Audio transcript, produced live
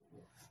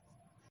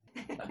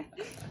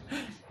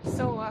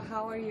So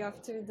how are you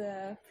after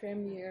the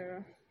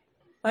premiere?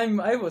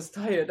 I was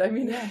tired. I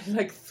mean,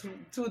 like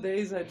 2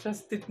 days I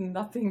just did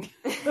nothing.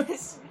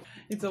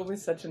 It's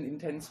always such an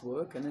intense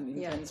work and an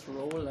intense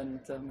role,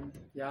 and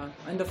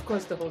and of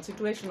course the whole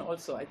situation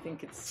also. I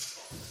think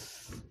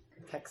it's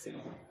taxing.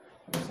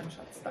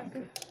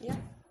 Yeah.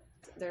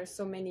 There are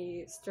so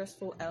many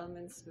stressful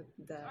elements with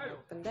the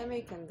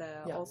pandemic, and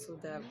also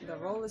the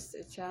role is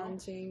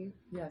challenging.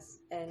 Yes.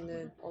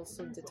 And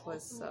also it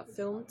was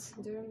filmed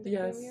during the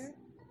premiere.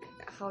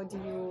 How do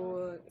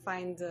you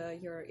find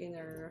your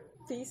inner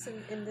peace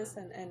in this?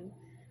 And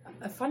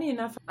funny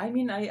enough, I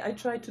mean, I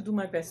try to do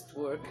my best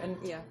work, and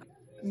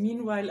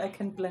meanwhile I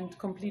can blend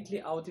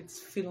completely out it's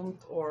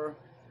filmed or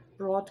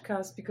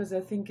broadcast, because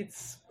I think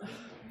it's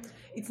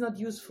not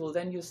useful.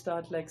 Then you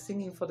start like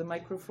singing for the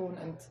microphone,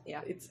 and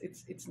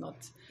it's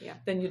not.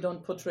 Then you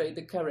don't portray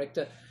the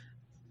character.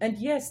 And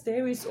yes,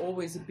 there is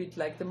always a bit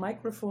like the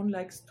microphone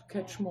likes to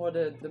catch more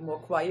the more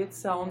quiet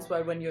sounds,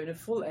 while when you're in a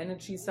full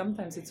energy,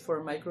 sometimes it's for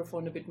a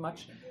microphone a bit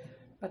much.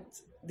 But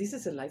this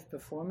is a live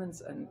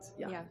performance, and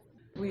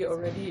we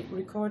already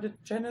recorded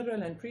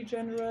general and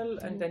pre-general,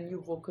 and then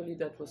you vocally,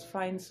 that was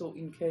fine. So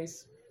in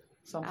case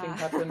something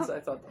happens,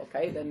 I thought,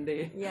 okay, then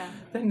they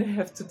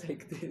have to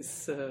take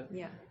this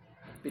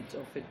bit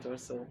of it or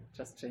so,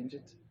 just change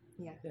it.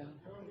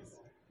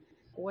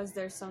 Was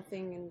there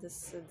something in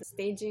this the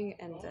staging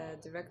and the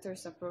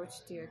director's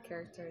approach to your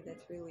character that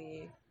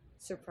really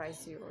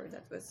surprised you, or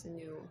that was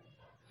new?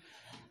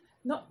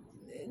 No,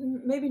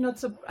 maybe not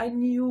so. I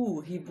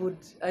knew he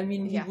would. I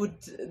mean, he would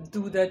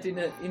do that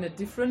in a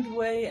different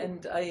way,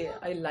 and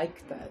I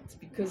like that,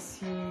 because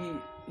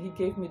he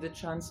gave me the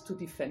chance to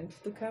defend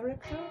the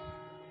character.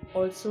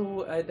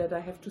 Also, that I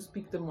have to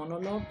speak the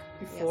monologue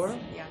before,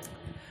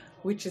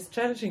 which is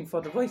challenging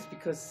for the voice,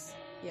 because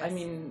I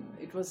mean,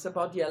 it was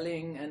about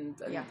yelling and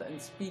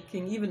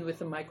speaking. Even with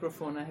the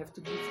microphone, I have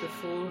to give the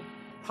full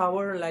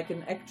power like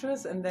an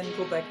actress, and then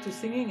go back to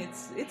singing.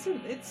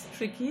 It's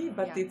tricky,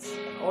 but it's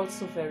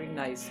also very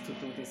nice to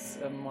do this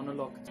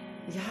monologue.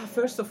 Yeah,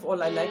 first of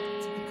all, I liked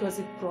it because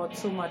it brought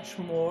so much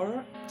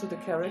more to the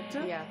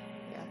character.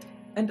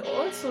 And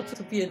also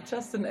to be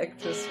just an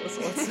actress was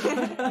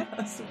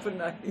also super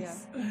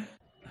nice.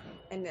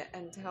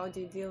 And how do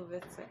you deal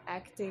with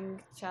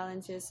acting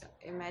challenges?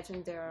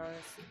 Imagine there are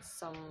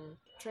some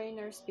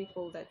trainers,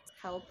 people that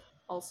help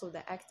also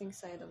the acting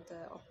side of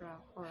the opera.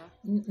 Or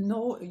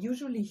no,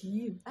 usually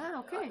he.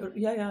 Okay.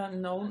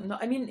 No.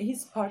 I mean,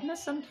 his partner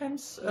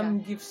sometimes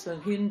gives a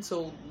hint,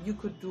 so you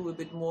could do a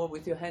bit more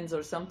with your hands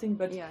or something.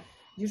 But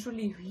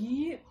usually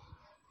he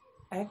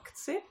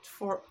acts it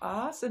for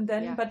us, and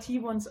then but he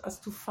wants us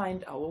to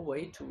find our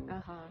way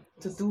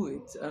to do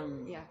it.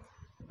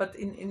 But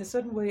in a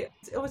certain way,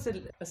 it was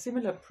a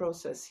similar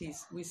process.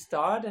 We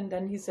start, and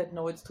then he said,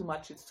 no, it's too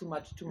much.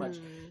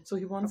 So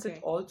he wants it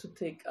all to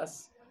take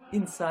us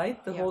inside,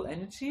 the whole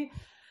energy,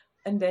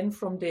 and then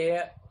from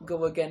there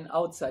go again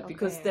outside,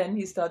 because then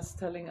he starts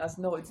telling us,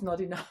 no, it's not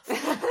enough.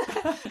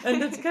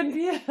 And it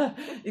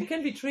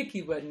can be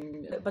tricky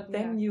but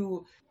then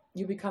you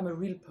become a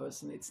real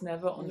person. It's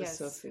never on the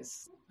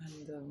surface,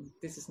 and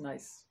this is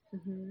nice.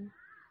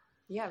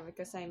 Yeah,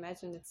 because I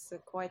imagine it's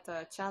quite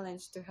a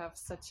challenge to have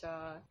such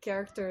a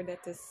character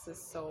that is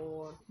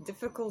so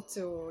difficult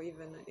to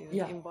even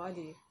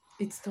embody.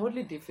 It's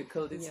totally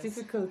difficult. It's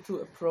difficult to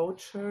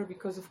approach her,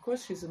 because of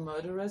course she's a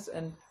murderess,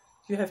 and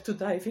you have to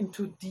dive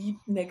into deep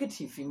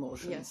negative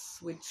emotions,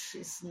 which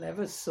is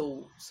never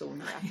so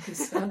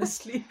nice,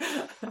 honestly.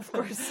 Of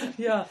course.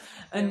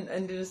 And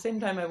at the same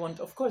time I want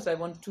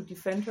to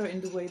defend her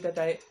in the way that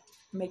I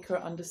make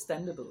her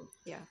understandable.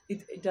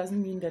 It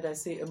doesn't mean that I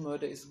say a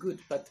murder is good,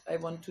 but I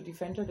want to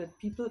defend her, that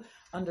people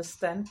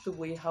understand the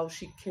way how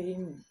she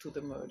came to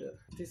the murder.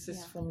 This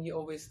is for me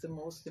always the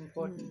most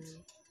important.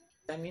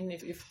 I mean,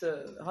 if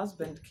the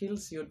husband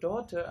kills your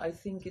daughter, I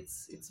think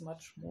it's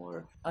much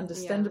more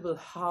understandable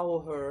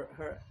how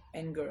her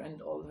anger and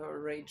all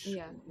her rage,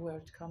 where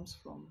it comes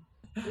from.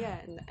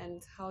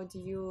 And how do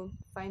you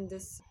find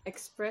this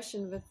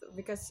expression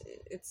because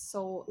it's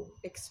so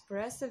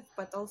expressive,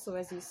 but also,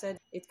 as you said,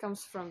 it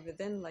comes from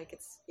within, like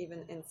it's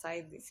even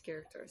inside. These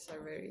characters are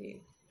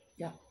very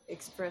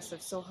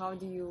expressive. So how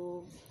do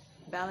you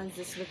balance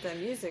this with the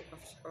music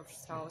of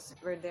Strauss?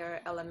 Were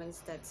there elements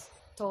that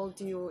told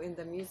you in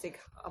the music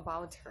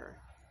about her?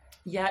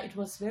 It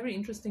was very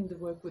interesting, the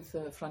work with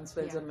Franz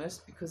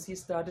Welser-Möst, because he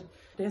started,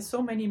 there's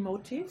so many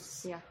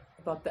motifs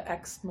about the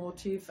axe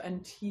motif,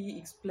 and he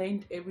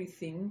explained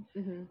everything.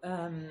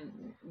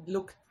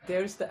 Look,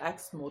 there's the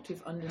axe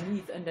motif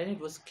underneath, and then it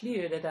was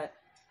clear that I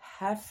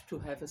have to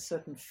have a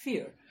certain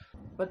fear.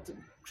 But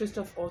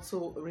Christoph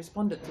also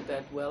responded to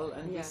that well,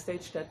 and we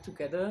staged that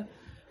together.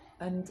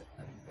 And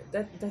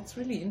that's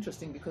really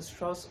interesting, because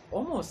Strauss,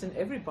 almost in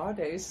every bar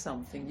there is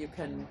something you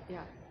can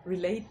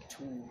relate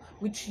to,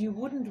 which you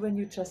wouldn't when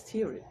you just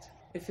hear it,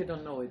 if you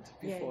don't know it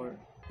before.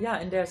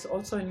 And there's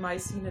also in my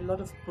scene a lot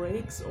of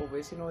breaks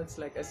always. It's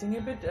like I sing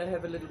a bit, I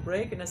have a little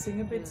break, and I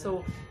sing a bit,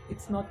 so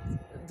it's not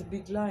the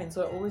big line,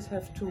 so I always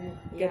have to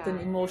get an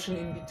emotion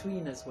in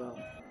between as well.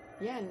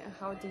 Yeah, and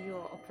how do you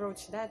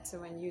approach that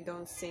when you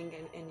don't sing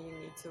and you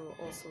need to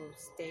also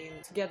stay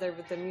together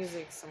with the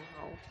music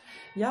somehow?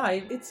 Yeah,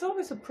 it's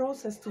always a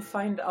process to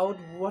find out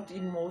what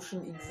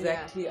emotion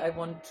exactly I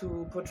want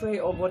to portray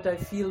or what I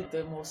feel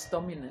the most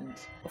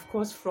dominant. Of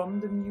course,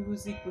 from the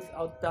music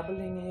without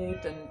doubling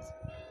it, and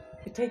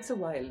it takes a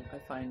while, I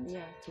find,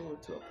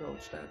 to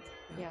approach that.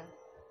 Yeah.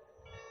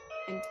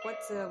 And what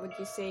would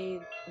you say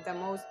the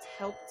most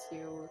helped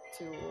you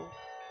to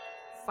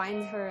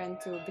find her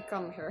and to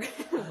become her?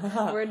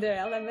 Were there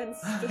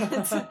elements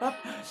that,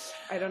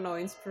 I don't know,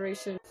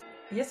 inspiration?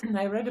 Yes, and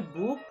I read a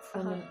book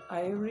from an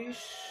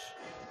Irish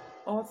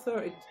author.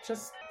 It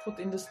just put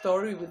in the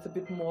story with a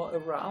bit more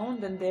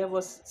around, and there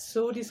was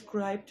so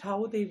described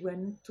how they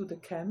went to the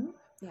camp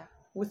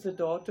with the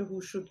daughter who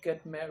should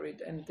get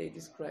married, and they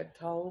described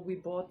how we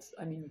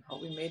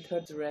made her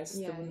dress,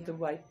 the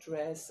white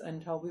dress,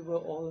 and how we were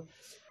all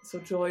so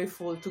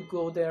joyful to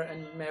go there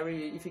and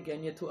marry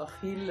Iphigenia to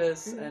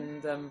Achilles,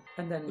 and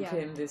then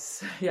came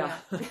this,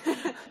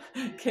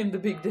 came the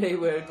big day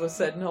where it was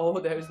said, no,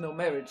 there is no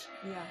marriage.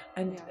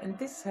 And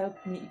this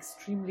helped me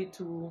extremely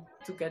to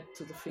get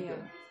to the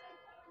figure.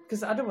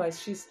 Because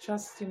otherwise she's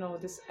just,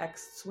 this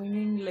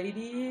axe-swinging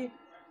lady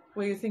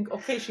where you think,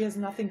 okay, she has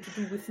nothing to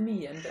do with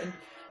me. And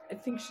I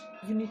think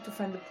you need to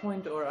find the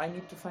point, or I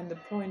need to find the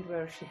point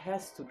where she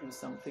has to do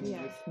something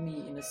with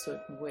me in a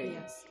certain way.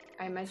 Yes.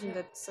 I imagine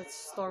that such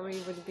story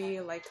would be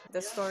like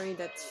the story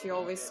that she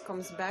always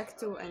comes back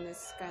to and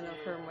is kind of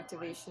her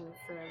motivation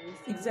for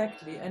everything.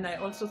 Exactly. And I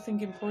also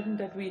think important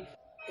that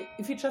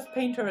if you just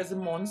paint her as a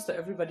monster,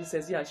 everybody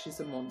says, yeah, she's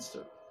a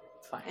monster.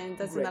 Fine, and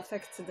doesn't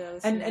affect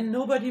the and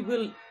nobody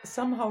will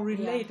somehow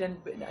relate. And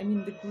I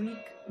mean, the Greek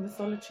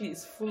mythology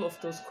is full of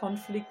those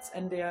conflicts,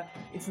 and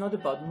it's not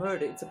about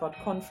murder, it's about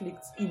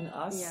conflicts in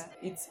us.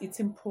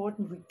 It's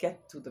important we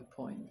get to the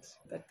point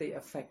that they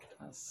affect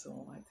us.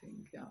 So I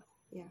think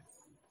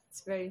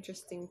it's very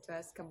interesting to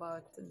ask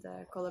about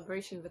the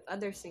collaboration with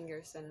other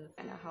singers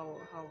and how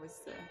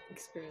was the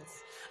experience.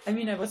 I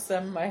mean,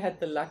 I had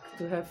the luck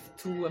to have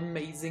two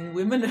amazing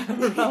women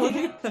around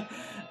me.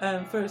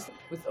 First,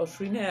 with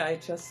Aušrinė, I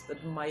just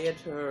admired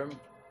her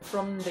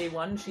from day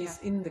one. She's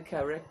in the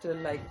character,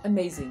 like,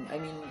 amazing. I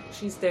mean,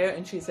 she's there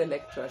and she's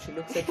Elektra. She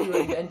looks at you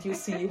and you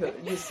see her.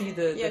 You see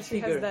the she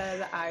figure. Has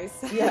the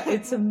eyes. Yeah,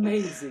 it's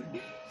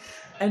amazing.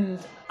 And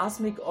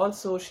Asmik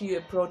also, she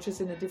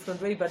approaches in a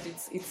different way, but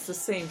it's the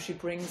same. She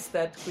brings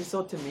that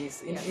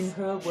chrysotemis in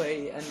her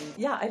way. And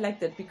I like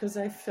that because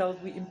I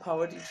felt we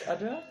empowered each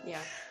other. Yeah.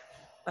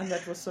 And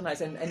that was so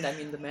nice. And I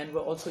mean, the men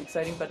were also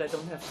exciting, but I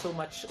don't have so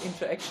much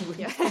interaction with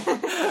them.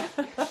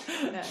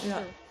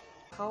 True.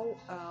 How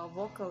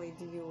vocally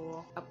do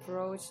you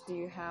approach? Do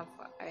you have,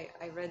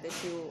 I read that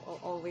you are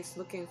always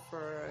looking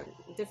for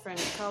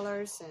different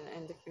colors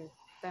and different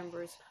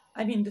timbres.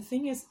 I mean, the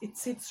thing is, it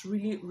sits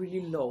really, really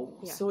low.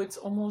 Yeah. So it's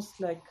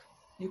almost like,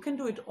 you can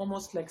do it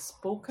almost like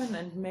spoken,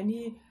 and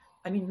many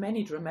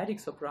dramatic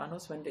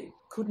sopranos, when they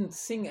couldn't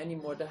sing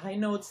anymore the high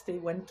notes, they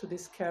went to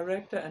this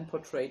character and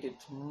portrayed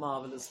it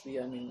marvelously.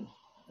 I mean,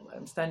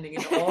 I'm standing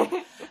in awe.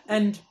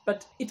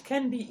 But it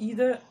can be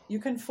either, you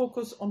can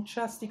focus on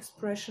just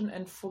expression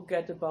and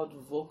forget about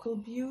vocal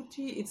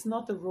beauty. It's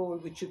not a role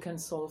which you can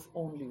solve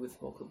only with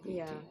vocal beauty.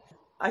 Yeah.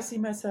 I see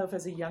myself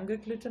as a younger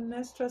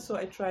Klytämnestra, so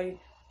I try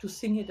to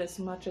sing it as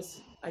much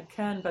as I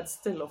can, but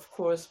still, of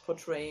course,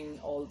 portraying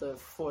all the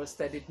force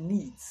that it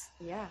needs.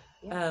 Yeah.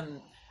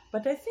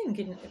 But I think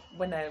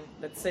when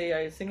let's say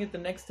I sing it the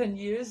next 10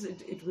 years,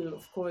 it will,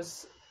 of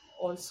course,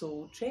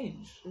 also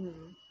change.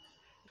 Mm-hmm.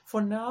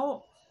 For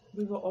now,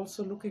 we were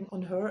also looking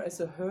on her as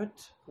a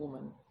hurt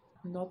woman,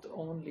 not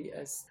only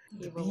as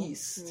the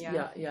beast.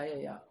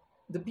 Yeah.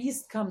 The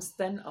beast comes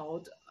then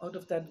out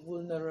of that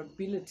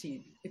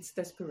vulnerability. It's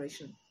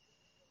desperation.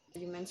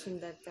 You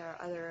mentioned that there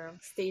are other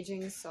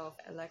stagings of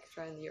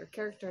Elektra and your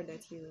character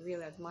that you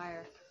really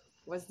admire.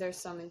 Was there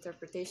some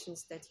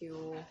interpretations that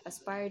you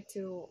aspired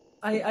to?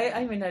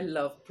 I mean, I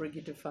love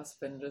Brigitte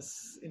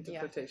Fassbender's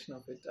interpretation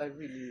of it. I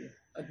really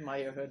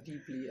admire her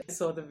deeply. I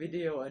saw the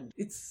video and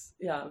it's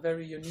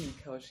very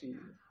unique how she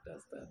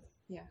does that.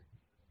 Yeah.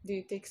 Do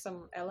you take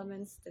some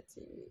elements that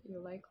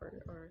you like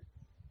or?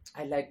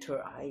 I liked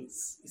her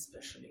eyes,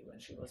 especially when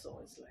she was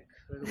always like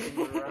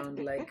looking around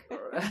like,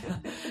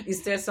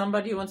 is there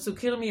somebody who wants to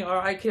kill me or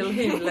I kill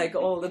him, like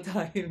all the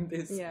time.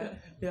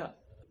 Yeah.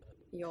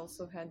 You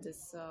also had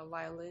this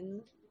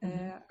violin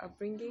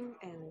upbringing,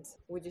 and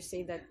would you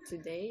say that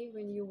today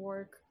when you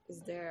work,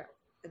 is there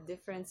a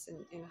difference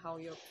in how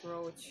you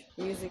approach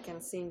music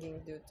and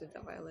singing due to the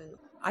violin?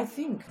 I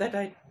think that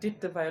I did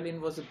the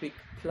violin was a big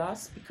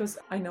plus because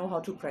I know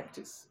how to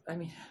practice. I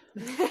mean,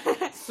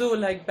 so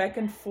like back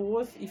and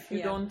forth, if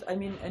you don't, I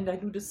mean, and I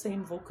do the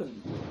same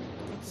vocally.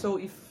 So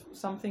if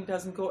something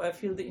doesn't go, I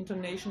feel the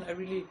intonation, I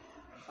really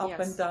up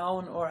and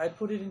down, or I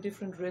put it in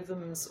different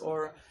rhythms,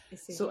 or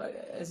so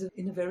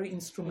in a very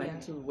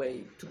instrumental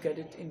way to get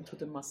it into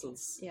the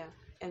muscles. Yeah.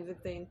 And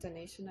with the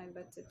intonation, I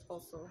bet it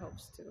also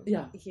helps to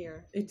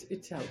hear.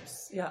 It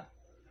helps, yeah.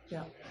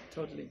 Yeah,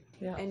 totally.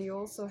 Yeah. And you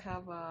also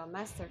have a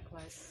master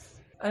class.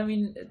 I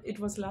mean, it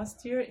was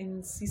last year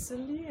in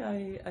Sicily.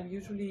 I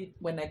usually,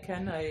 when I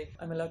can,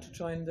 I'm allowed to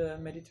join the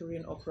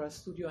Mediterranean Opera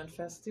Studio and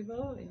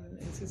Festival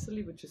in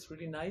Sicily, which is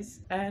really nice.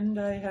 And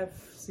I have,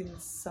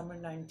 since summer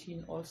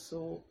 19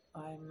 also,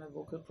 I'm a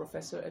vocal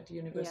professor at the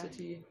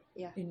university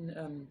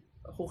in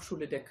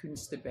Hochschule der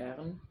Künste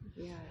Bern.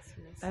 Yeah, it's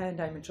nice. And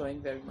I'm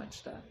enjoying very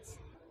much that.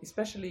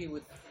 Especially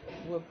with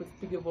work with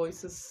bigger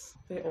voices,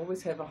 they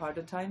always have a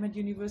harder time at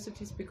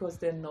universities because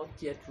they're not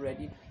yet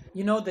ready.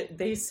 You know,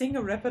 they sing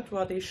a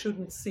repertoire they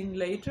shouldn't sing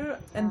later,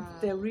 and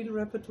their real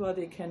repertoire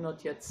they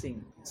cannot yet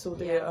sing. So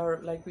they are,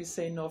 like we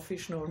say, nor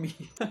fish nor me.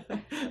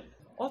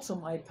 Also,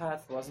 my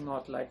path was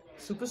not like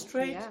super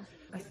straight. Yeah.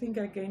 I think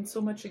I gained so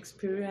much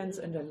experience,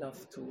 and I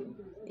love to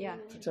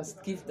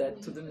just give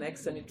that to the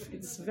next. And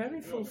it's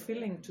very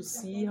fulfilling to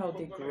see how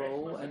they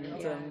grow,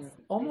 and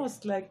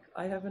almost like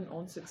I have an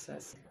own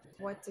success.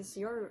 What is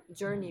your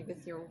journey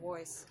with your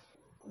voice?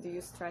 Do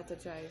you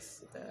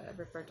strategize the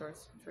repertoire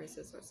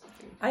choices or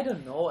something? I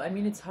don't know. I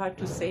mean, it's hard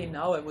to say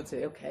now. I would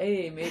say,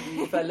 okay,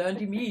 maybe if I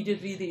learned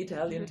immediately the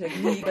Italian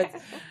technique. But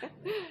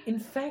in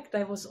fact,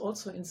 I was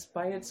also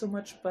inspired so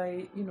much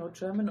by,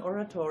 German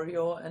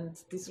oratorio, and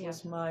this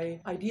was my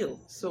ideal.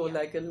 So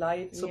like a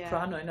light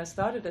soprano. And I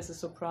started as a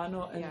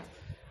soprano, and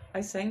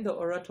I sang the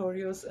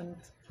oratorios, and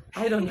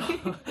I don't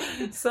know.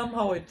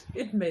 Somehow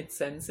it made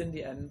sense in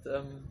the end.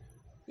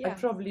 I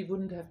probably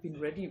wouldn't have been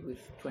ready with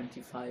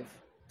 25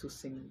 to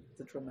sing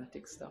the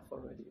dramatic stuff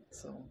already.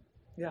 So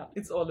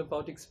it's all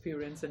about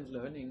experience and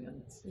learning,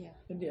 and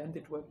in the end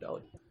it worked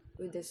out.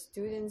 With the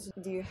students,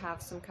 do you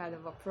have some kind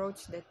of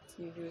approach that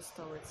you use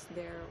towards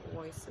their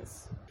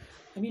voices?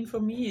 I mean, for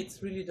me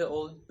it's really the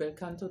old bel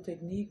canto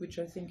technique, which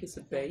I think is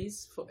a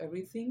base for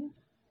everything.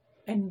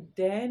 And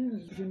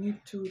then you need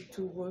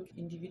to work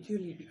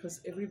individually, because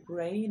every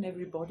brain,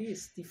 every body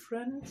is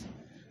different.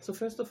 So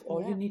first of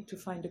all, you need to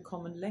find a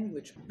common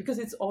language, because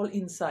it's all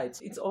inside.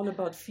 It's all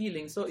about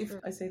feeling. So if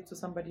I say to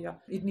somebody,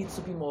 it needs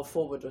to be more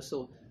forward or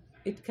so,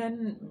 it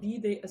can be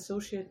they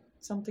associate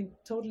something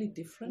totally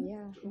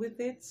different with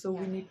it. So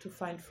we need to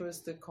find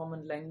first a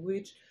common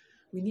language.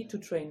 We need to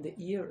train the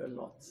ear a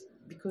lot,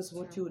 because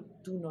what you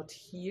do not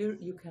hear,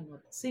 you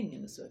cannot sing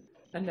in a certain.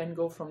 And then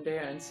go from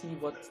there and see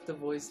what the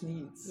voice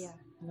needs. Yeah.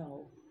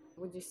 No.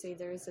 Would you say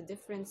there is a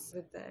difference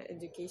with the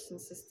education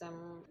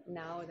system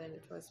now than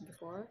it was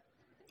before?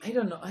 I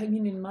don't know. I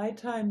mean, in my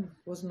time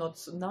was not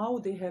so. Now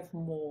they have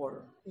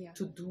more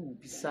to do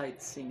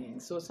besides singing.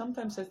 So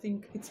sometimes I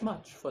think it's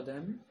much for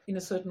them. In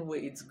a certain way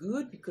it's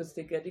good, because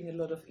they're getting a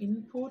lot of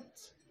input,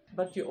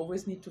 but you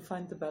always need to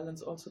find the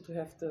balance also to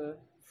have the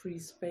free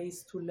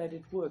space to let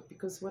it work.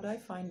 Because what I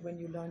find when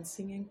you learn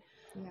singing,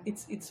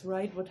 it's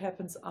right what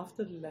happens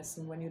after the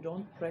lesson, when you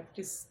don't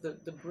practice,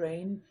 the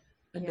brain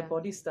and the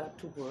body start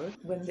to work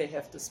when they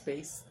have the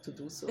space to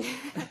do so.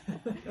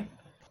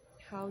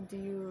 How do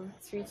you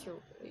treat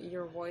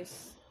your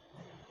voice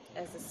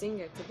as a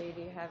singer today?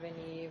 Do you have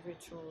any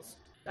rituals?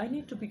 I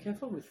need to be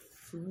careful with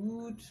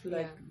food,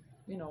 like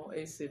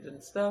acid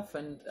and stuff,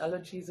 and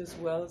allergies as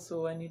well,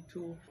 so I need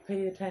to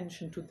pay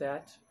attention to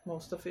that,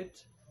 most of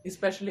it.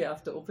 Especially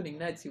after opening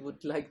nights, you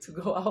would like to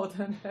go out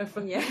and have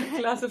a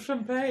glass of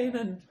champagne,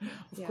 and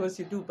of course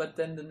you do, but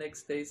then the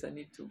next days I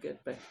need to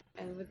get back.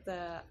 And with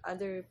the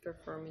other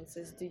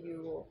performances, do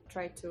you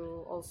try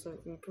to also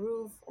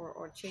improve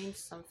or change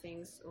some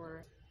things,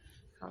 or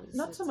how is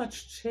Not so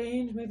much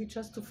change, maybe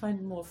just to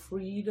find more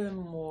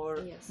freedom,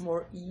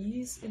 more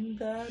ease in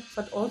that,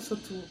 but also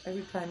to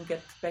every time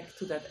get back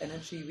to that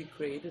energy we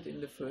created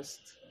in the first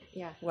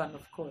one,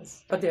 of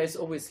course. But there's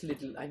always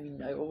little, I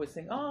mean, I always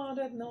think,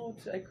 that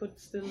note, I could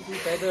still do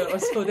better. Or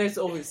so there's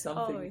always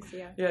something. Always,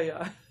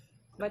 Yeah.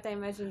 But I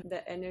imagine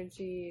the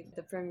energy,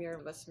 the premiere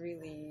was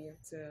really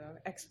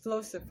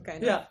explosive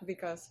kind of,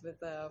 because with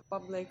the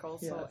public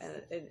also,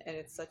 and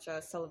it's such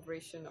a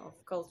celebration of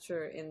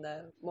culture in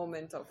the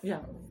moment of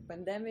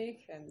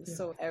pandemic, and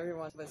so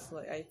everyone was,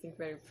 like, I think,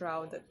 very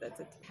proud that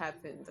it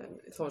happened, and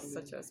it was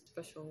such a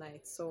special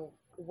night. So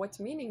what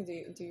meaning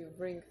do you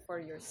bring for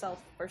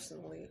yourself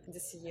personally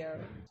this year?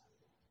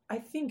 I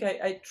think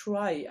I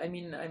try. I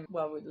mean,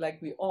 like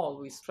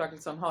we struggle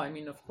somehow. I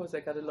mean, of course, I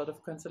got a lot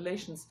of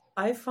cancellations.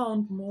 I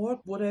found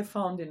what I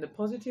found in the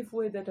positive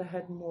way, that I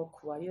had more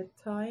quiet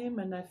time,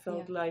 and I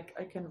felt like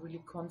I can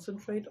really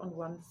concentrate on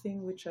one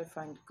thing, which I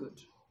find good.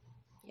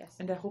 Yes.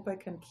 And I hope I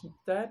can keep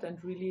that,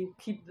 and really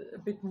keep a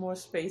bit more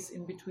space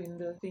in between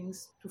the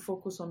things to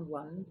focus on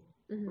one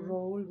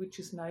role, which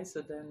is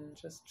nicer than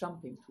just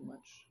jumping too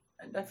much.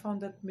 And I found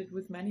that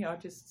with many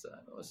artists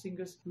or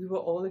singers, we were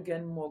all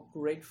again more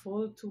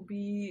grateful to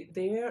be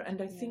there.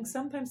 And I think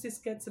sometimes this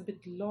gets a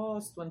bit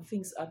lost when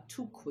things are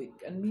too quick.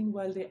 And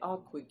meanwhile, they are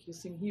quick. You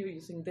sing here,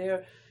 you sing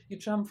there, you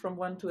jump from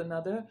one to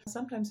another.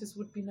 Sometimes it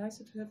would be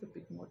nicer to have a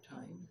bit more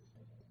time.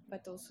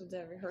 But also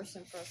the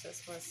rehearsal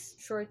process was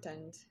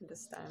shortened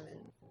this time.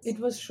 It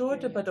was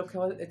shorter, but of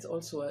course it's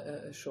also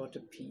a shorter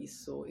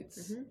piece. So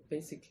it's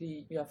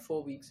basically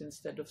 4 weeks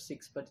instead of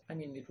 6. But I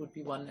mean, it would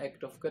be one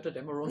act of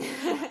Götterdämmerung.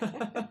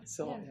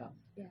 So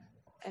yeah.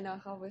 And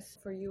how was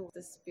for you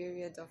this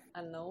period of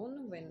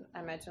unknown when I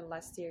imagine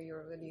last year you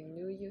already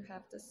knew you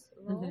have this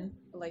role?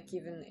 Like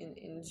even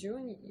in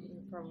June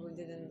you probably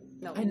didn't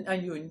know. I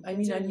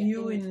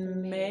knew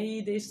in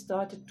May they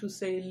started to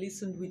say,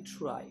 listen, we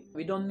try.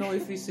 We don't know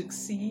if we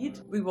succeed.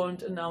 We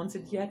won't announce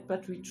it yet,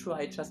 but we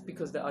try, just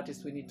because the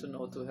artist we need to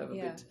know to have a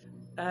bit.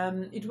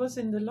 It was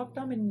in the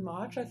lockdown in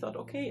March. I thought,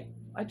 okay,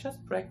 I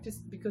just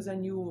practiced because I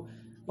knew,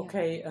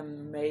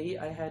 May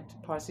I had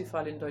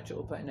Parsifal in Deutsche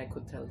Oper and I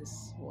could tell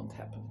this won't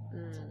happen.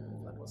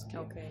 That was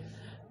clear. Okay.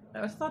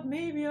 I thought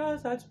maybe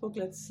Salzburg,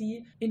 let's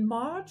see. In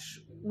March,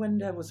 when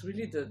there was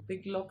really the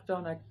big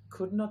lockdown, I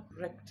could not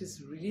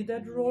practice really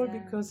that role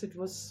because it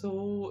was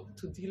so,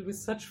 to deal with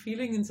such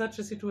feeling in such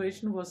a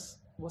situation was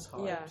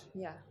hard.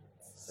 Yeah.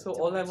 So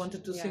all I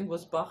wanted to sing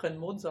was Bach and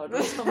Mozart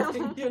or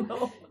something,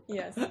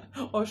 Yes.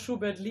 Or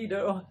Schubert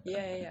Lieder. Or...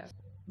 Yeah.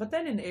 But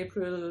then in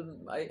April,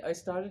 I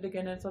started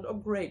again and thought, oh,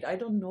 great. I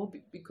don't know,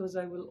 because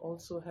I will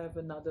also have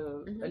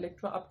another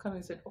Elektra upcoming.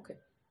 I said, okay.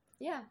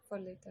 Yeah, for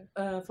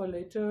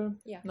later.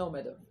 No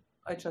matter.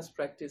 I just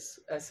practice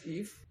as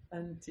if.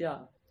 And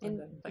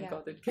then thank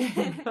God it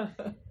came.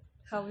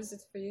 How is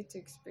it for you to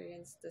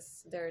experience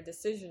their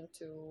decision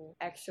to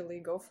actually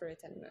go for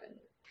it? And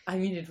I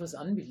mean, it was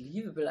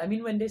unbelievable. I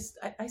mean, when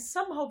I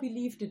somehow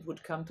believed it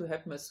would come to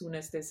happen as soon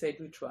as they said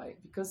we try,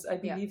 because I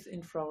believed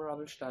in Frau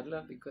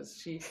Rabel-Stadler, because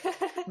she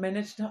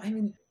managed. I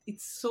mean,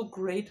 it's so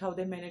great how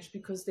they managed,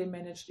 because they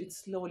managed it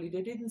slowly.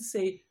 They didn't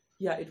say,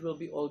 it will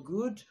be all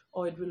good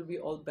or it will be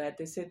all bad.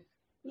 They said,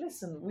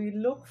 listen, we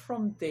look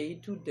from day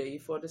to day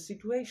for the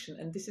situation,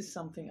 and this is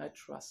something I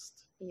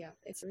trust. Yeah,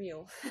 it's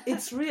real.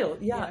 It's real,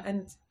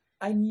 and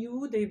I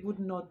knew they would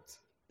not.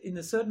 In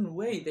a certain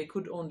way, they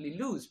could only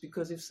lose,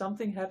 because if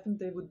something happened,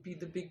 they would be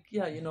the big,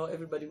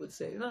 everybody would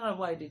say,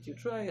 why did you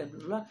try, and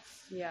blah, blah.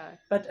 Yeah.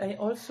 But I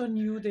also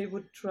knew they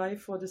would try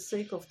for the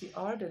sake of the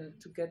art and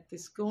to get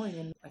this going,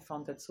 and I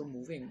found that so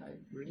moving. I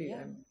really,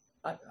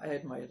 I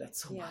admire that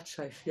so much.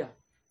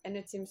 And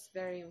it seems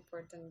very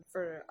important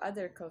for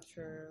other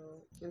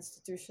cultural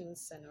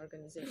institutions and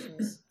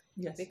organizations.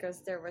 Yes.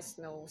 Because there was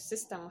no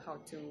system how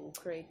to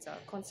create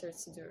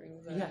concerts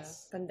during the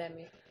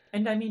pandemic.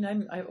 And I mean,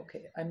 I'm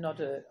not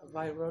a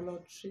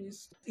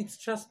virologist. It's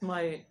just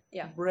my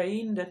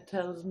brain that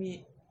tells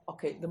me,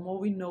 okay, the more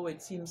we know,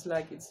 it seems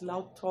like it's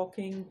loud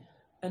talking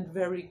and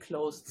very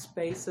closed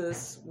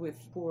spaces with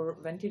poor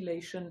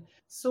ventilation.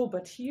 So,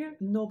 but here,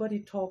 nobody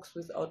talks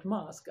without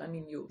mask. I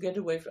mean, you get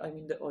away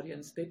from, the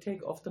audience, they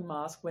take off the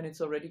mask when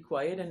it's already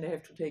quiet and they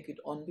have to take it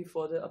on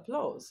before the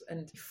applause.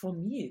 And for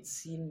me, it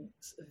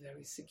seems a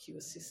very secure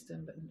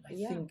system. And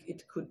I think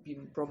it could be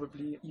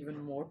probably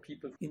even more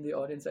people in the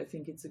audience. I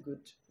think it's a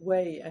good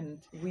way. And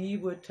we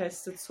were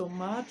tested so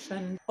much.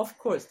 And of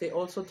course, they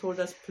also told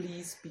us,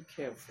 please be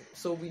careful.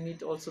 So we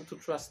need also to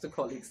trust the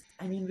colleagues.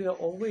 I mean, we are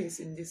always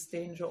in this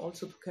danger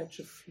also to catch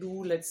a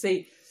flu, let's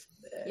say.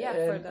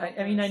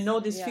 I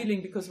know this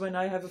feeling, because when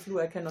I have a flu,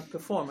 I cannot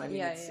perform. I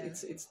mean,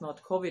 it's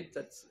not COVID,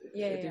 that's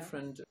a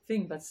different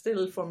thing. But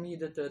still, for me,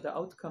 the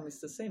outcome is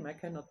the same. I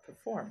cannot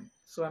perform.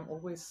 So I'm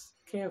always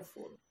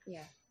careful.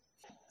 Yeah.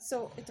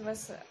 So it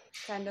was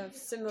kind of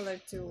similar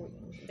to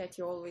that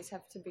you always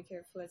have to be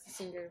careful as a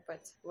singer,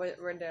 but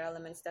were there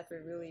elements that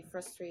were really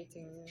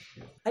frustrating?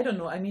 I don't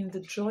know. I mean, the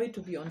joy to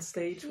be on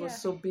stage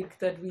was so big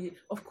that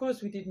of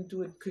course we didn't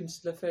do a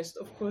Künstlerfest.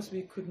 Of course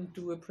we couldn't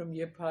do a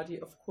premiere party.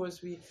 Of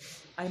course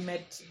I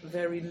met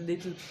very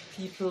little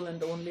people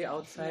and only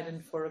outside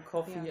and for a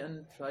coffee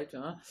and tried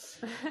to.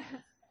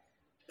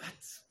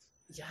 But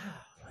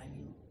I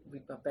mean,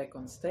 we were back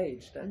on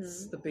stage.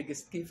 That's the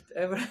biggest gift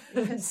ever.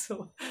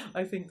 So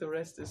I think the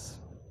rest is,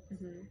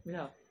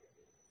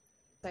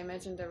 I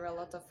imagine there were a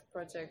lot of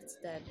projects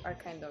that are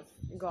kind of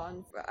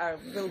gone, or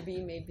will be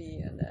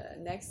maybe in the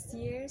next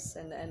years,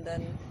 and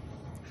then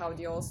how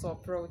do you also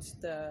approach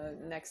the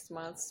next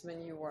months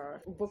when you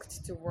are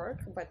booked to work,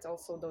 but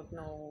also don't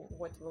know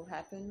what will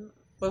happen?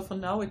 Well, for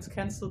now it's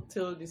cancelled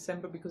till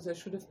December, because I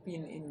should have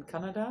been in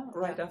Canada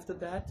right after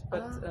that,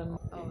 but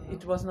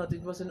it was not.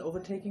 It was an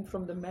overtaking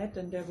from the Met,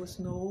 and there was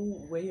no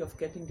way of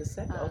getting the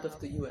set out of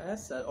the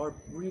US or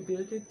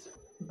rebuild it.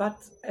 But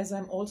as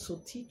I'm also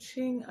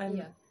teaching,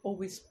 I'm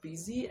always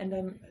busy,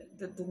 and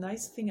the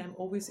nice thing, I'm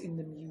always in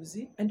the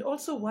music. And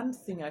also one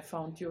thing I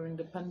found during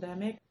the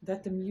pandemic,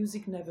 that the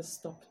music never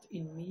stopped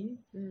in me.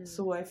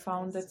 So I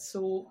found that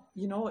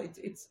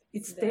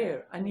it's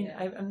there. I mean,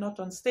 I'm not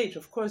on stage.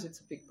 Of course, it's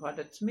a big part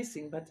that's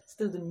missing, but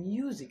still the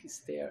music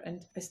is there,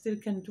 and I still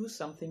can do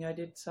something. I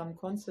did some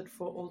concert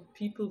for old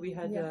people. We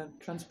had a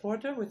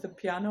transporter with a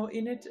piano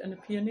in it and a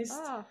pianist.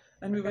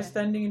 And we were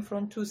standing in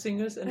front, 2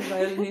 singers and a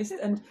violinist,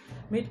 and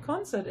made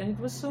concert. And it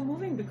was so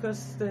moving,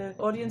 because the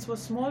audience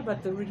was small,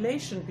 but the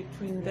relation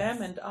between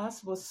them and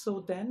us was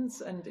so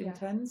dense and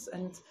intense,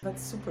 and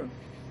that's super.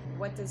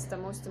 What is the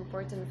most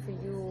important for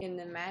you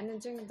in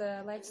managing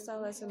the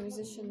lifestyle as a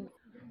musician?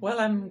 Well,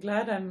 I'm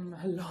glad I'm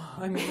alone.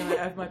 I mean, I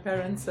have my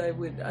parents.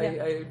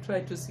 I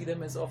try to see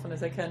them as often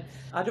as I can.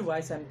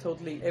 Otherwise, I'm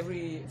totally,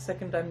 every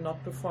second I'm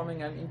not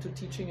performing, I'm into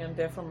teaching. I'm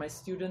there for my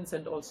students.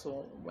 And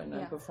also when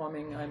I'm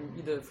performing, I'm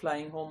either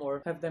flying home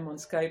or have them on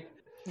Skype.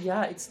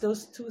 Yeah, it's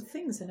those two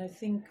things. And I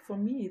think for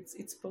me,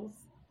 it's both.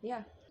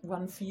 Yeah.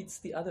 One feeds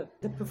the other.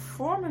 The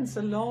performance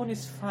alone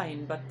is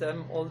fine, but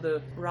all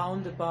the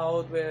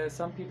roundabout where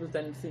some people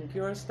then think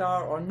you're a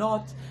star or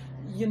not,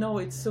 you know,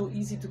 it's so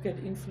easy to get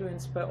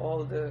influenced by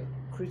all the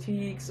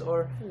critiques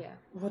or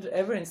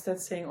whatever, instead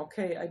saying,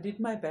 okay, I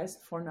did my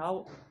best for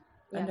now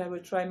and I will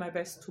try my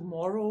best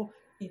tomorrow.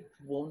 It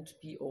won't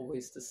be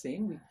always the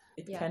same.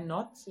 It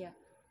cannot. Yeah.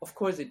 Of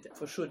course, it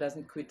for sure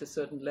doesn't quit a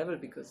certain level,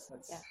 because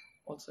that's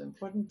also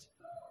important.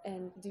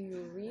 And do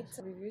you read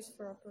reviews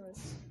for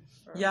operas?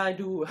 Or... Yeah, I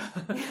do.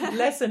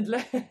 Less and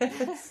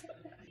less.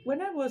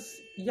 When I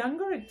was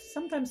younger, it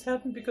sometimes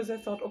happened because I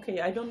thought,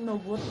 okay, I don't know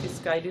what this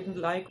guy didn't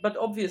like, but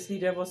obviously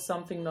there was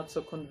something not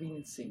so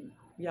convincing.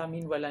 Yeah,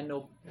 meanwhile, I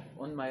know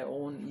on my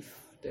own if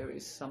there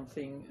is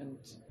something. And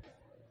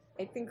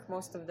I think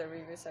most of the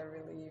reviews are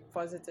really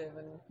positive,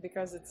 and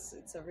because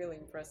it's a really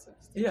impressive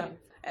stage. Yeah.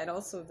 And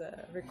also the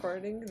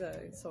recording,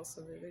 it's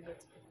also really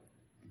good.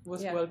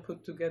 Was well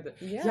put together.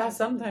 Yeah,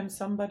 sometimes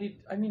somebody,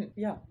 I mean,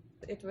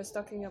 it was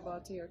talking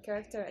about your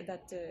character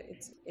that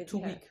it too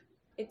weak.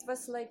 It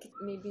was like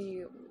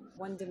maybe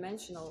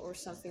one-dimensional or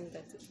something,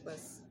 that it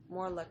was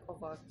more like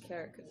of a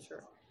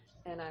caricature.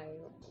 And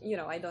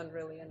I don't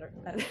really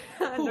understand.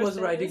 Who was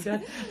writing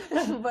that?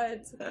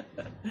 But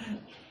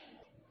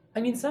I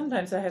mean,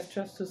 sometimes I have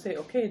just to say,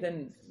 okay,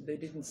 then they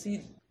didn't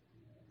see.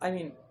 I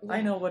mean,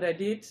 I know what I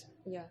did.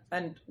 Yeah.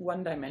 And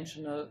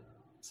one-dimensional,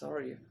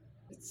 sorry.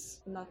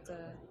 It's not the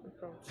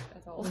approach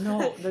at all.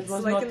 No, that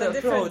was like not in the a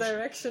different approach.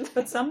 Direction.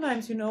 But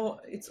sometimes,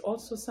 it's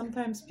also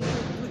sometimes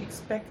people do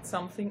expect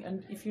something,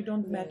 and if you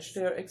don't match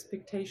their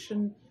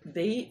expectation,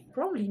 they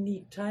probably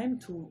need time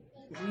to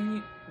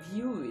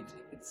review it.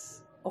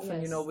 It's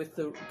often, with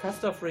the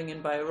Castorf ring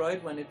in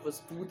Bayreuth, when it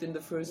was booed in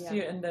the first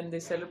year, and then they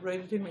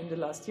celebrated him in the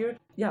last year.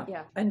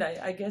 Yeah. And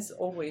I guess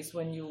always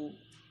when you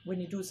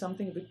do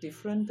something a bit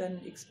different than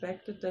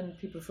expected, then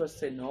people first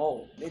say,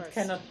 no, it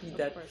cannot be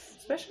that.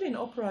 Especially in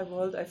opera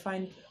world, I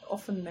find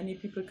often many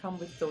people come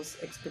with those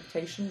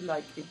expectations,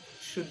 like it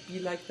should be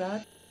like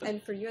that.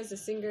 And for you as a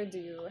singer, do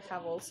you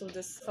have also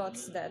these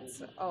thoughts that,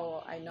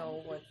 I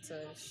know what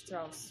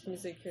Strauss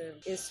music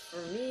is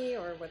for me,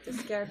 or what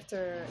this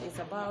character is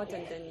about,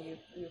 and then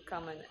you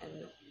come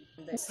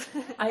and this.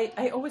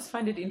 I always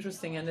find it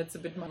interesting, and it's a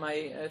bit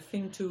my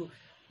thing too.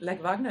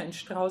 Like Wagner and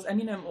Strauss, I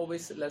mean, I'm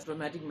always less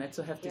dramatic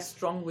mezzo, have these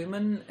strong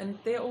women, and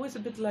they're always a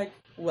bit like,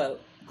 well,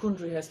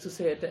 Kundry has to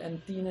say at the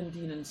end,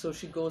 dienen, so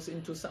she goes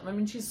into some, I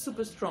mean, she's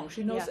super strong,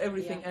 she knows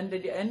everything, and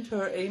at the end,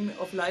 her aim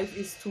of life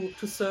is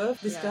to serve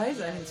these guys.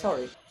 I mean,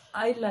 sorry.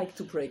 I like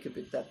to break a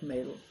bit that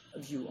male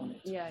view on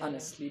it,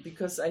 honestly,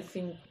 because I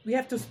think we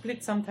have to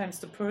split sometimes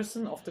the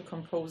person of the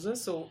composer,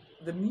 so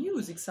the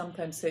music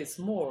sometimes says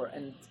more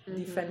and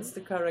defends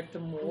the character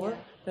more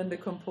than the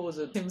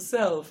composer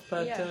himself,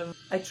 but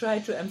I try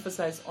to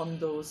emphasize on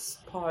those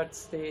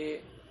parts.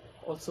 They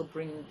also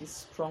bring these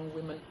strong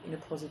women in a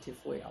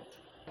positive way out.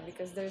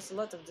 Because there's a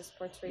lot of this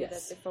portrait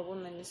that if a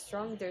woman is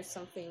strong, there's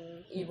something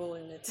evil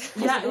in it.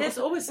 Yeah, there's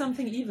always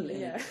something evil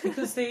in it.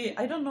 Because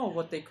I don't know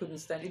what they couldn't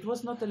stand. It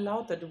was not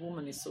allowed that a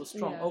woman is so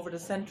strong over the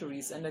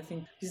centuries. And I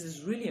think this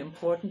is really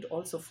important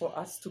also for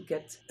us to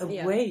get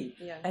away.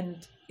 Yeah. And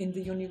in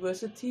the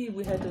university,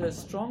 we had a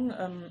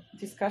strong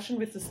discussion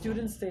with the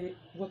students. They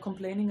were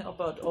complaining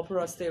about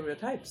opera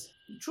stereotypes.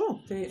 True,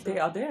 they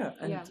are there.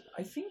 And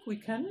I think we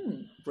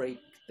can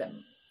break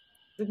them.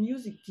 The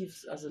music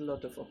gives us a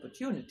lot of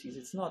opportunities.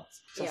 It's not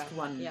just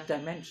one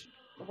dimension.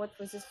 What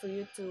was it for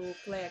you to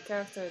play a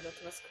character that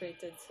was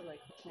created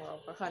like more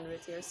of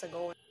 100 years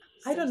ago?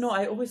 I don't know.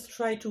 I always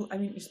try to, I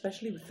mean,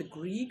 especially with the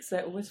Greeks, I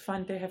always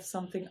find they have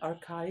something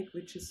archaic,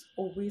 which is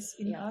always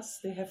in us.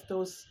 They have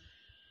those,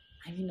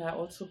 I mean, I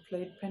also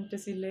played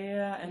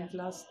Penthesilea and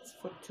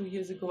for 2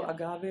 years ago,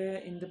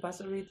 Agave in the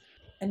Bassarid.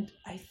 And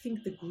I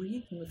think the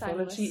Greek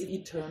mythology is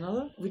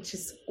eternal, which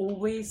is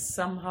always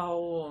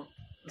somehow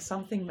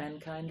something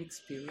mankind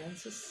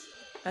experiences.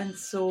 And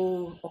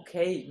so,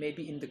 okay,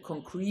 maybe in the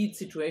concrete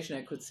situation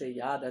I could say,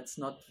 that's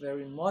not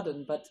very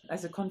modern, but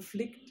as a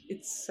conflict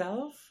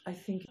itself, I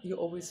think you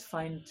always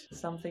find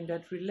something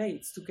that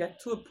relates to get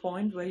to a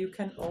point where you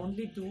can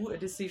only do a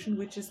decision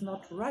which is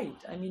not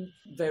right. I mean,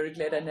 very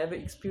glad I never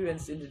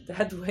experienced it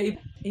that way.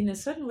 In a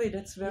certain way,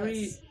 that's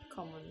very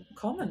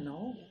common,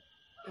 no?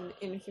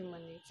 In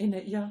human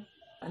nature.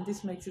 And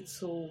this makes it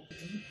so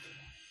deep.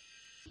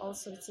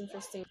 Also, it's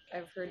interesting,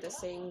 I've heard the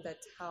saying that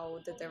how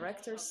the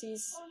director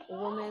sees a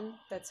woman,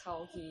 that's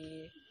how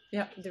he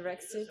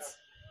directs it.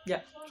 Yeah,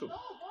 true.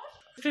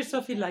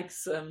 Christoph, he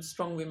likes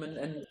strong women,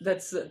 and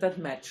that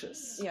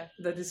matches. Yeah.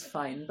 That is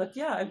fine. But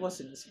I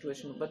was in a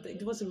situation, but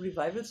it was a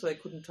revival, so I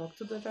couldn't talk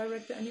to the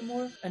director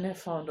anymore. And I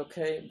found,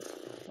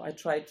 I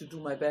tried to do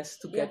my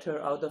best to get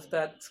her out of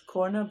that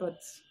corner,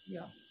 but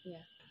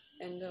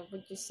And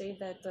would you say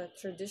that the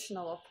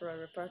traditional opera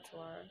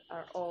repertoire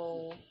are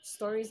all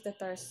stories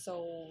that are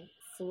so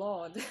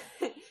flawed?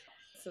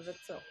 So that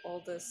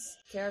all these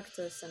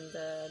characters and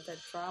the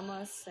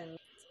dramas and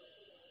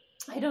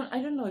I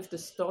don't know if the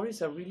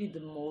stories are really the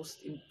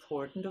most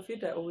important of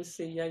it. I always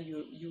say, yeah,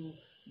 you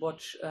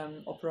watch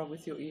opera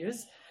with your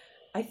ears.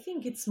 I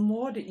think it's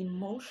more the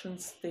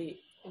emotions they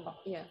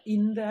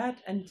in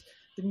that, and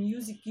the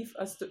music give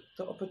us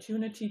the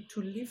opportunity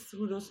to live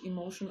through those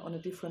emotions on a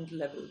different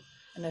level.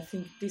 And I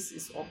think this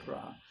is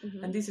opera.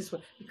 Mm-hmm. And this is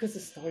what, because the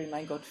story,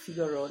 my God,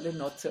 Figaro, Le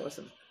Nozze, or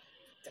something.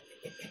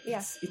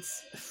 It's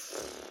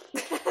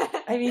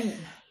I mean,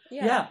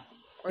 yeah.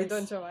 Or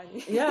Don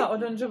Giovanni. Or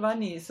Don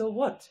Giovanni. So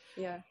what?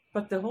 Yeah.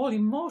 But the whole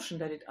emotion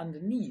that it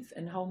underneath,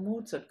 and how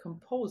Mozart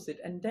composed it,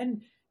 and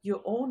then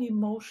your own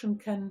emotion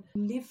can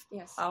live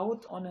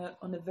out on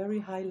a very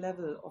high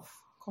level of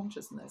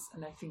consciousness.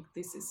 And I think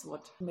this is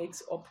what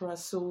makes opera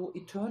so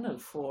eternal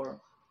for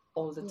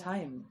all the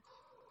time.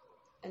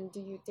 And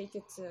do you take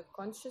it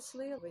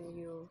consciously when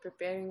you're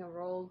preparing a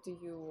role? Do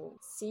you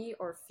see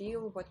or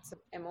feel what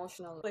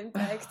emotional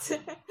impact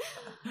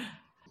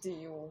do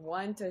you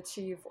want to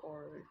achieve,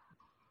 or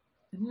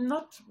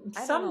not?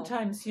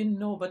 Sometimes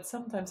but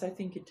sometimes I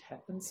think it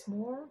happens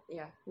more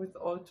with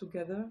all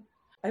together.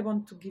 I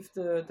want to give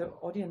the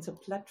audience a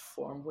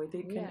platform where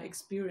they can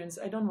experience.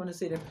 I don't want to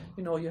say that,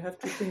 you have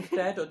to think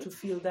that or to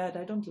feel that.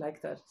 I don't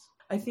like that.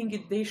 I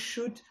think they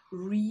should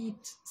read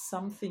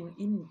something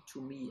into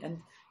me.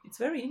 And it's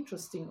very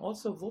interesting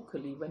also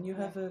vocally when you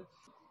have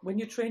when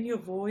you train your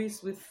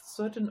voice with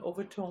certain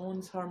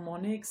overtones,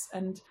 harmonics,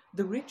 and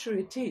the richer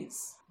it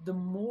is, the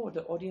more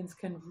the audience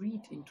can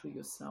read into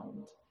your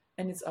sound.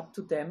 And it's up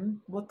to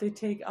them what they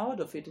take out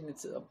of it. And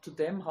it's up to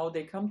them how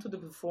they come to the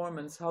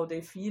performance, how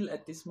they feel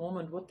at this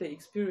moment, what they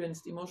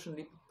experienced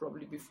emotionally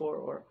probably before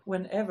or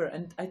whenever.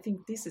 And I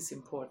think this is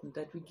important,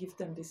 that we give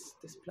them this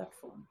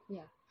platform.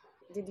 Yeah.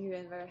 Did you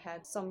ever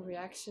had some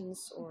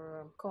reactions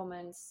or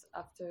comments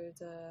after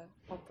the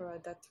opera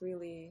that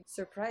really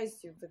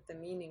surprised you with the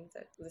meaning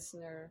that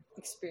listener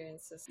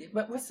experiences?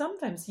 But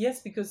sometimes,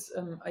 yes, because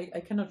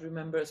I cannot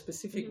remember a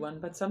specific one,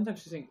 but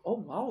sometimes you think,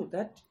 oh, wow,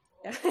 that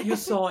you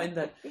saw in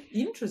that.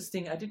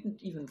 Interesting, I didn't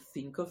even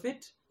think of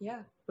it.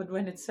 Yeah. But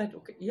when it's said,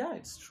 okay, yeah,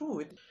 it's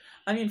true.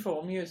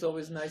 For me, it's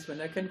always nice when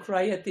I can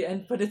cry at the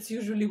end, but it's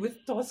usually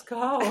with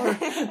Tosca or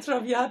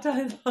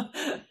Traviata.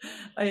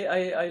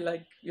 I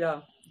like,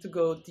 to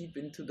go deep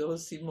into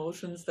those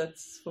emotions.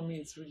 That's, for me,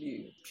 it's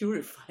really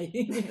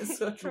purifying in a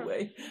certain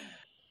way.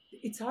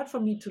 It's hard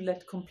for me to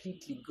let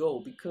completely go,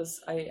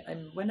 because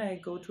when I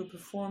go to a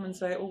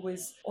performance, I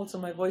always, also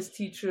my voice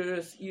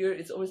teacher's ear,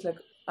 it's always like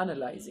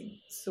analyzing.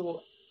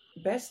 So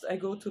best I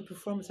go to a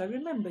performance. I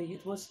remember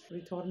it was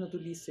Ritorno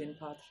d'Ulisse in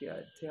Patria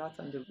at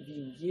Theater in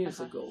Wien years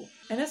ago.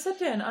 And I sat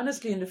there, and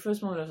honestly, in the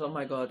first moment, I was, oh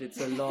my God, it's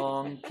a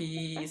long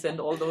piece and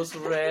all those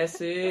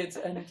recits.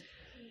 And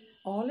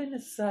all in a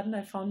sudden,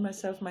 I found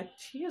myself, my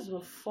tears were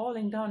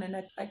falling down, and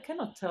I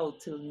cannot tell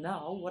till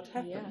now what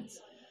happened.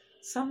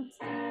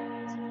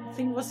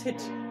 Something was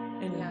hit.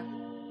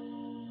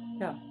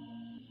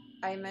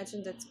 I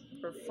imagine that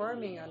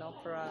performing an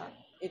opera,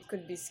 it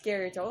could be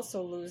scary to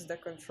also lose the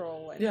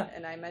control.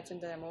 And I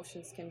imagine the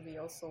emotions can be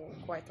also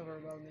quite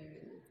overwhelming.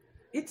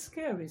 It's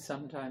scary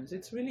sometimes.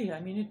 It's really,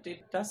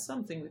 it does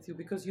something with you,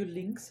 because you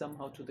link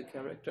somehow to the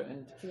character,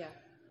 and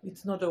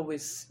it's not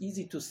always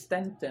easy to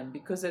stand them,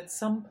 because at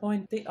some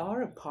point they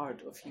are a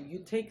part of you. You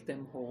take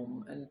them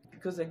home, and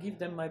because I give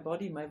them my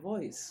body, my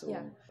voice, so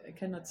I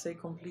cannot say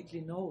completely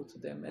no to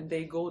them, and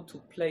they go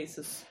to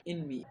places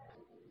in me.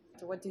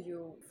 So what do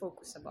you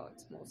focus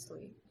about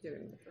mostly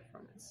during the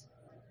performance?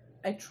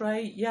 I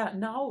try,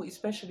 now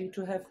especially,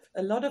 to have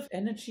a lot of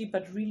energy,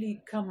 but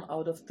really come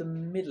out of the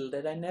middle,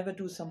 that I never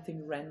do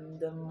something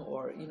random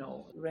or,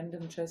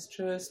 random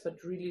gestures,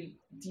 but really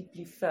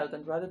deeply felt,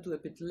 and rather do a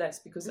bit less,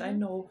 because I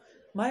know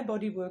my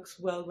body works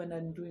well when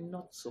I'm doing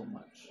not so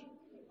much.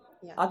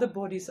 Yeah. Other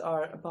bodies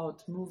are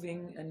about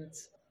moving, and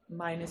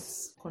mine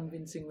is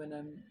convincing when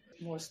I'm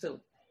more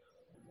still.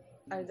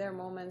 Are there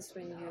moments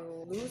when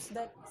you lose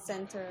that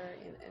center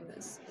in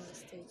the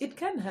stage? It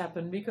can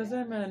happen, because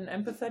I'm an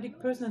empathetic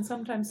person, and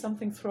sometimes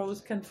something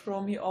can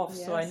throw me off.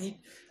 Yes. So I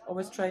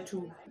always try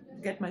to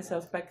get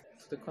myself back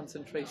to the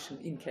concentration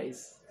in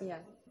case. Yeah.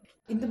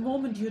 In the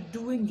moment you're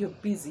doing, you're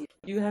busy.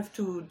 You have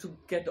to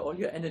get all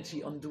your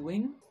energy on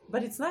doing.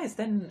 But it's nice.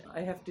 Then I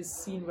have this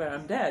scene where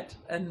I'm dead,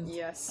 and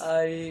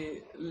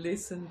I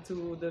listen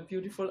to the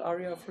beautiful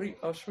aria of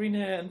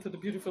Aušrinė, and to the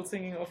beautiful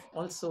singing of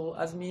also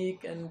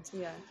Asmik,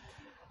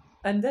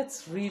 and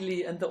that's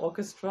really, and the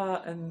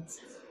orchestra, and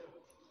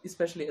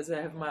especially as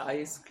I have my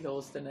eyes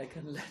closed, and I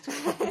can let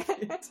go of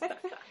it.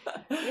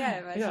 I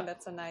imagine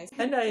that's a nice.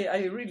 And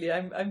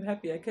I'm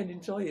happy I can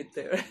enjoy it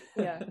there.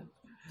 Yeah.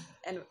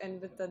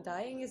 And with the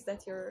dying, is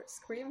that your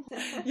scream?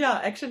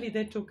 Actually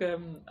they took,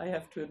 I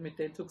have to admit,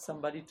 they took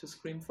somebody to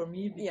scream for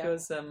me,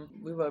 because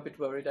we were a bit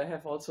worried. I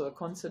have also a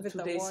concert with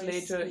 2 days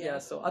later.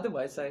 So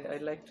otherwise I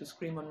like to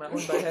scream on my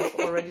own, but I have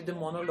already the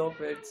monologue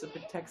where it's a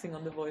bit taxing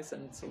on the voice,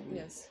 and so we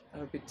are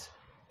a bit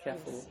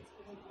careful. Yes.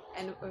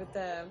 And with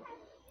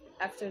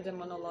after the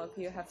monologue,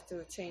 you have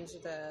to change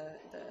the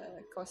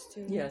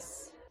costume.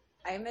 Yes.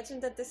 I imagine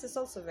that this is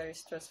also very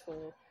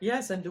stressful.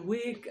 Yes, and the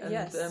wig, and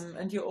Yes.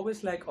 And you're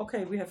always like,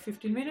 okay, we have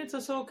 15 minutes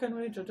or so, can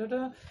we,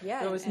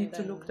 Yeah. You always need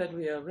to look that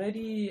we are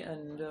ready,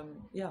 and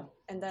yeah.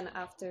 And then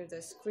after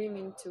the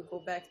screaming, to go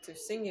back to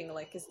singing,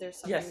 like, is there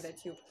something Yes.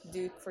 that you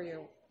do for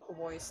your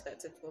voice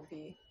that it will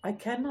be? I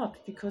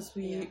cannot, because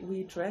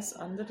we dress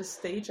under the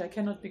stage. I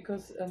cannot,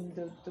 because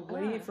the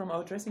way from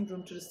our dressing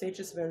room to the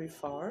stage is very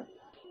far.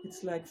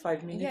 It's like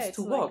 5 minutes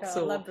to walk. Like a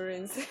so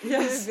labyrinth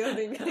yes.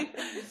 building.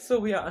 So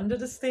we are under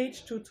the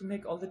stage to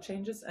make all the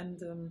changes, and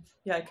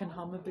I can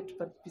hum a bit,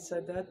 but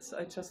beside that,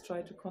 I just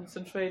try to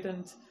concentrate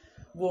and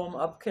warm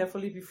up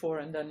carefully before,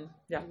 and then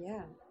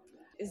Yeah.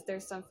 Is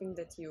there something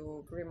that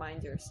you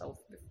remind yourself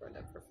before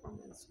the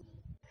performance?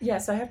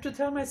 Yes, I have to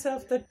tell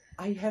myself that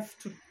I have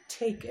to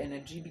take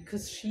energy,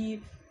 because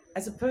she,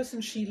 as a person,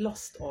 she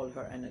lost all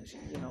her energy,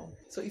 you know.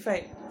 So if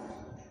I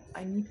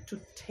need to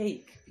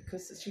take,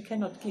 because she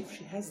cannot give,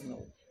 she has no.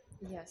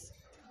 Yes.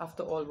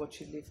 After all what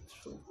she lived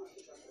through.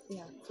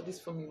 Yeah. So this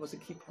for me was a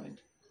key point.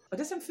 But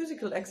there's some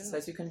physical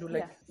exercise you can do,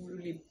 like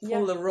really Yeah.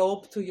 pull a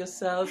rope to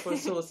yourself or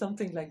so,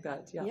 something like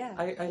that. Yeah. Yeah.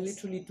 I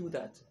literally do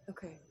that.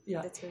 Okay.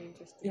 Yeah. That's very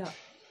interesting. Yeah.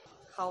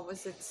 How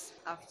was it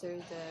after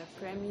the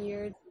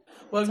premiere?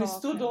 Well, we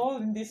stood all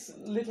in this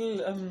little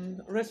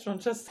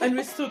restaurant and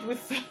we stood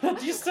with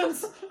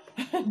distance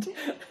and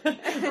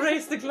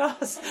raised the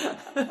glass.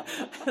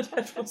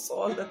 That was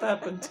all that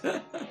happened.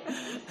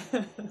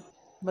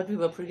 But we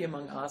were pretty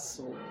among us,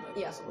 so that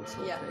was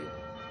also okay.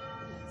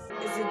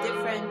 Is it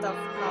different of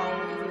how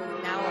you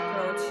now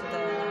approach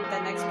the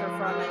next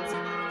performance?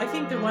 I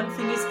think the one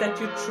thing is that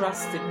you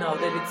trust it now,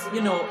 that it's,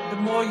 you know, the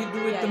more you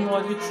do it, the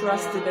more you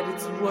trust it, that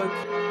it's work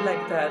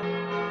like that.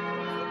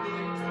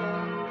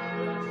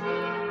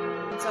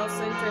 It's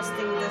also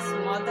interesting, this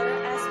mother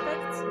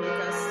aspect,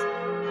 because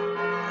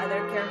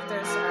other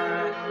characters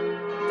are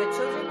the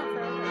children of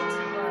her,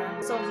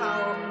 right? So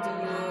how do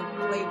you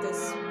play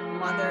this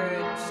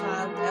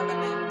mother-child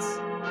element?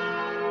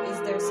 Is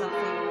there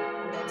something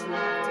that you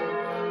have to...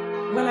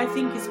 Well, I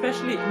think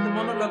especially in the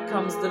monologue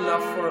comes the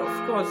love for, of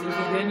course,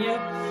 Lithuania,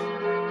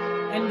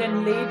 and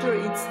then later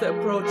it's the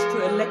approach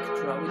to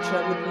Elektra, which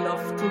I would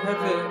love to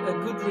have a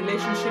good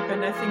relationship,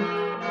 and I think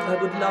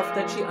I would love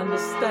that she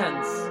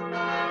understands.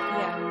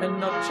 And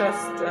not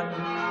just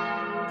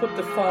put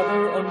the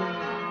father on,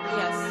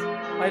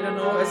 I don't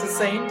know, as a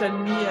saint,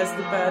 and me as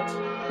the bad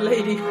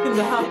lady in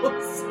the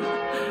house.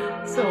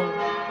 So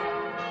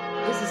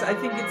this is, I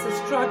think it's a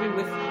struggle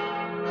with,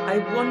 I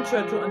want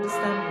her to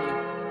understand me.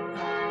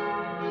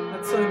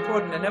 That's so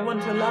important, and I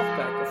want her love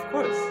back, of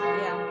course.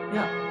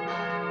 Yeah.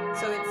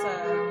 So it's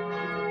a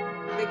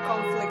big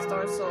conflict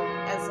also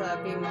as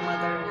being a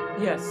mother.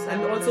 Yes,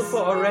 and also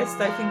for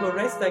Orest, I think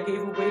Orest I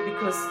gave away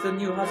because the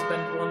new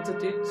husband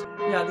wanted it.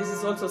 Yeah, this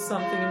is also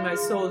something in my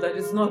soul that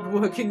is not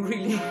working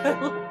really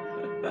well.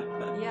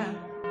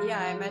 Yeah,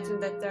 I imagine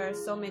that there are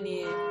so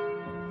many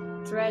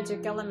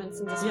tragic elements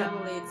in this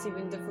family. It's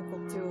even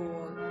difficult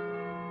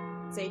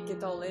to take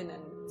it all in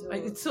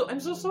and to... I'm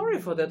so sorry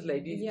for that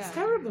lady. Yeah. It's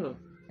terrible.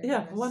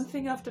 Yeah, one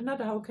thing after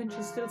another. How can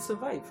she still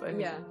survive? I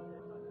mean,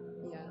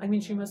 I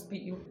mean, she must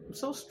be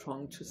so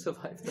strong to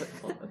survive that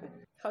moment.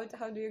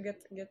 How do you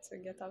get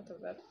out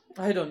of that?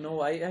 I don't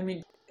know. I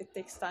mean, it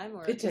takes time,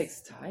 or it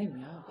takes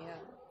time. Yeah.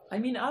 I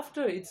mean,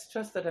 after it's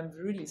just that I'm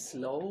really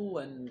slow,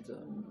 and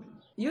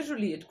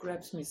usually it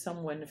grabs me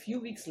somewhere. And a few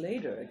weeks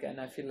later, again,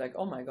 I feel like,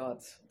 oh my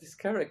God, this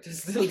character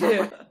is still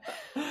there.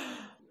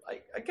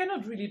 I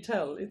cannot really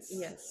tell. It's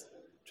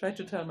try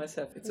to tell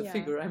myself it's a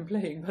figure I'm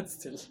playing, but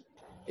still.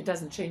 It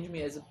doesn't change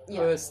me as a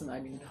person, I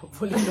mean,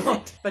 hopefully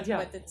not. But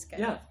but it's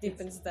kind of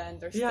deepens the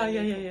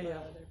understanding of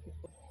other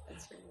people.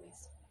 That's really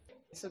nice.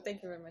 So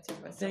thank you very much.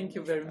 Thank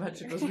you very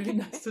much. It was really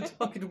nice to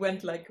talk. It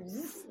went like...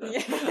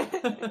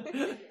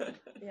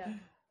 Yeah.